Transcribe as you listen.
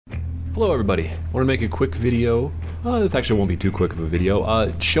Hello everybody, I want to make a quick video, this actually won't be too quick of a video,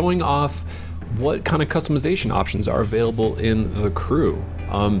 showing off what kind of customization options are available in the Crew.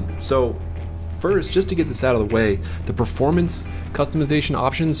 So first, just to get this out of the way, the performance customization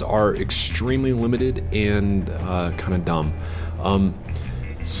options are extremely limited and kind of dumb.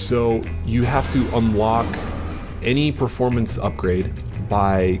 So you have to unlock any performance upgrade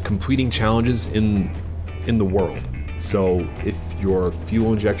by completing challenges in the world. So if your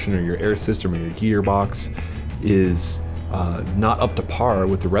fuel injection or your air system or your gearbox is not up to par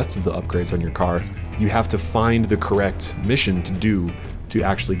with the rest of the upgrades on your car, you have to find the correct mission to do to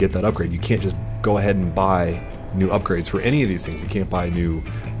actually get that upgrade. You can't just go ahead and buy new upgrades for any of these things. You can't buy new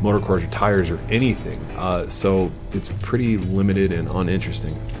motor cores or tires or anything. So it's pretty limited and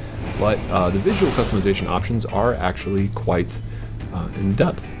uninteresting. But the visual customization options are actually quite in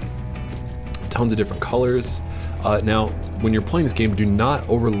depth. Tons of different colors. Now, when you're playing this game, do not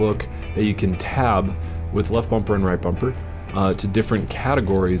overlook that you can tab with left bumper and right bumper to different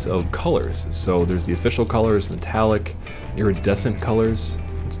categories of colors. So there's the official colors, metallic, iridescent colors.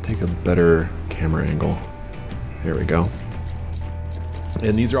 Let's take a better camera angle. There we go.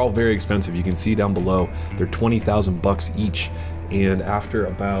 And these are all very expensive. You can see down below, they're 20,000 bucks each. And after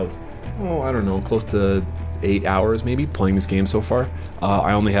about, I don't know, close to 8 hours maybe playing this game so far,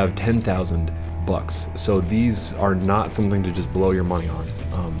 I only have 10,000 bucks. So these are not something to just blow your money on.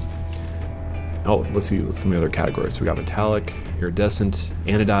 Let's see some of the other categories. So we got metallic, iridescent,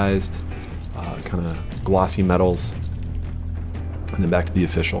 anodized, kind of glossy metals, and then back to the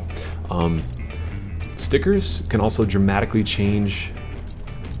official. Stickers can also dramatically change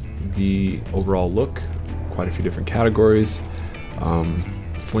the overall look. Quite a few different categories.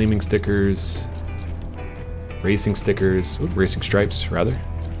 Flaming stickers, racing stickers, racing stripes rather.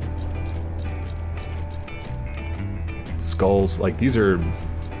 Skulls, like these are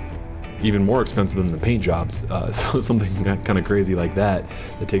even more expensive than the paint jobs. So something kind of crazy like that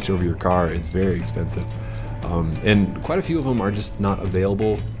takes over your car is very expensive. And quite a few of them are just not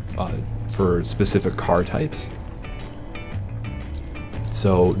available for specific car types.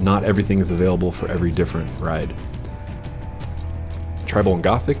 So not everything is available for every different ride. Tribal and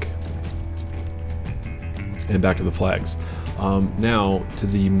Gothic. And back to the flags. Now to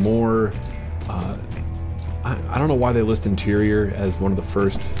the more I don't know why they list interior as one of the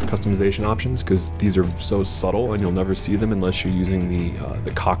first customization options, because these are so subtle and you'll never see them unless you're using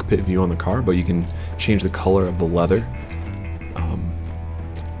the cockpit view on the car, but you can change the color of the leather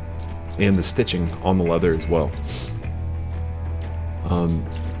and the stitching on the leather as well.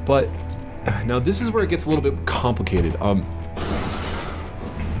 But now this is where it gets a little bit complicated.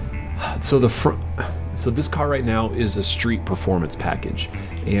 So this car right now is a street performance package,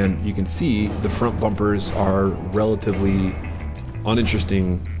 and you can see the front bumpers are relatively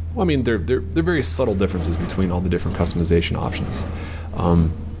uninteresting. Well, I mean, they're very subtle differences between all the different customization options.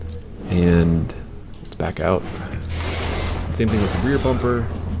 And let's back out. Same thing with the rear bumper.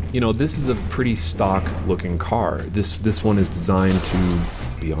 You know, this is a pretty stock looking car. This one is designed to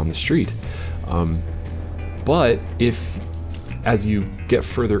be on the street. But as you get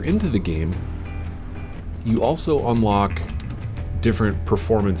further into the game, you also unlock different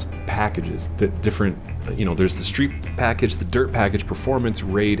performance packages. There's the street package, the dirt package, performance,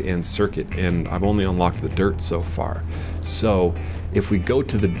 raid, and circuit, and I've only unlocked the dirt so far. So if we go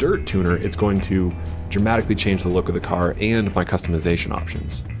to the dirt tuner, it's going to dramatically change the look of the car and my customization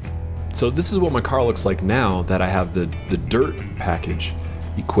options. So this is what my car looks like now that I have the dirt package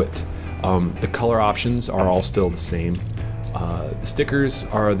equipped. The color options are all still the same. The stickers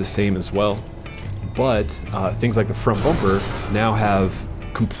are the same as well. But things like the front bumper now have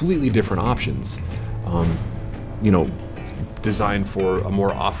completely different options, designed for a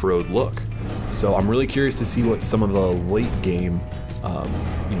more off-road look. So I'm really curious to see what some of the late game,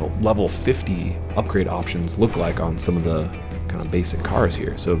 level 50 upgrade options look like on some of the kind of basic cars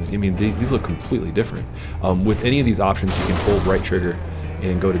here. So, I mean, these look completely different. With any of these options, you can hold right trigger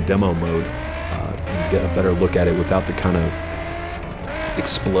and go to demo mode and get a better look at it without the kind of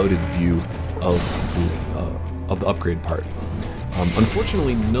exploded view of the upgrade part.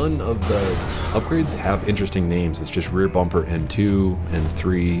 Unfortunately, none of the upgrades have interesting names. It's just rear bumper N2,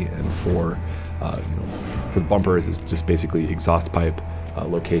 N3, and 4. For the bumpers, it's just basically exhaust pipe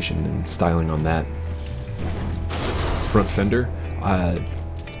location and styling on that. Front fender, I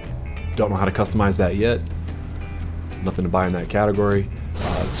don't know how to customize that yet. Nothing to buy in that category.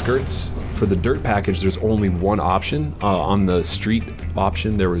 Skirts, for the dirt package, there's only one option. On the street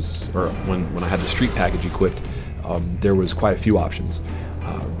option, when I had the street package equipped, there was quite a few options.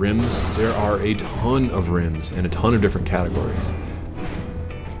 Rims, there are a ton of rims and a ton of different categories.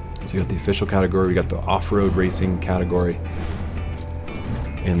 So you got the official category, we got the off-road racing category,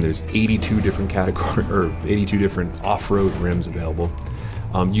 and there's 82 different category or 82 different off-road rims available.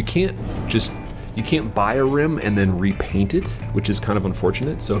 You can't buy a rim and then repaint it, which is kind of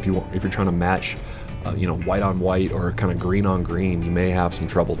unfortunate. So if you're trying to match, you know, white on white or kind of green on green, you may have some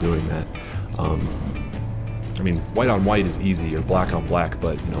trouble doing that. I mean, white on white is easy, or black on black,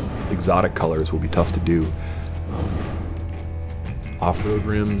 but you know, exotic colors will be tough to do. Off-road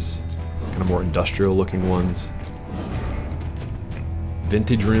rims, kind of more industrial looking ones.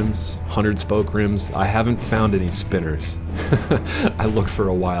 Vintage rims, 100-spoke rims. I haven't found any spinners. I looked for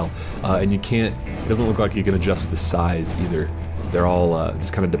a while, and it doesn't look like you can adjust the size either. They're all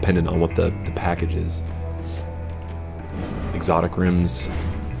just kind of dependent on what the package is. Exotic rims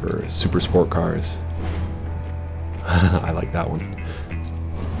for super sport cars. I like that one.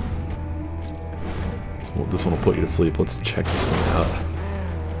 Well, this one will put you to sleep. Let's check this one out.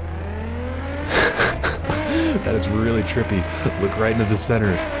 That is really trippy. Look right into the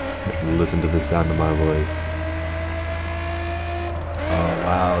center. Listen to the sound of my voice. Oh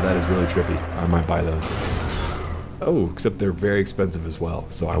wow, that is really trippy. I might buy those. Oh, except they're very expensive as well,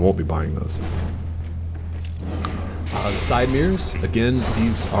 so I won't be buying those. The side mirrors, again,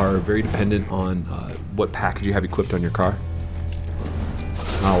 these are very dependent on what package you have equipped on your car.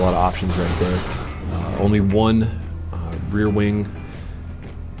 Not a lot of options right there. Only one rear wing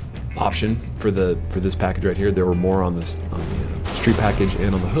option for this package right here. There were more on the street package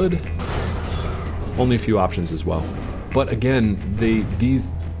and on the hood. Only a few options as well. But again,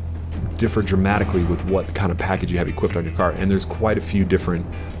 these differ dramatically with what kind of package you have equipped on your car, and there's quite a few different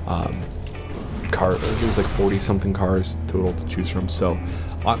there's like 40 something cars total to choose from. So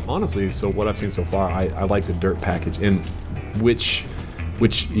honestly, so what I've seen so far, I like the dirt package, and which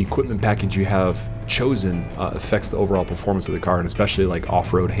equipment package you have chosen affects the overall performance of the car, and especially like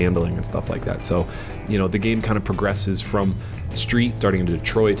off-road handling and stuff like that. So you know, the game kind of progresses from street, starting in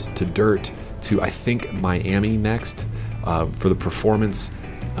Detroit, to dirt, to I think Miami next for the performance.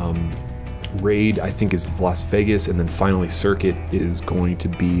 Raid, I think, is Las Vegas, and then finally circuit is going to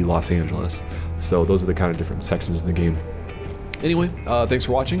be Los Angeles. So those are the kind of different sections in the game. Anyway, thanks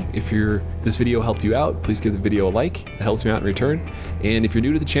for watching. If this video helped you out, please give the video a like. It helps me out in return. And if you're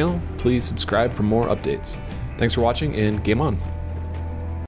new to the channel, please subscribe for more updates. Thanks for watching, and game on.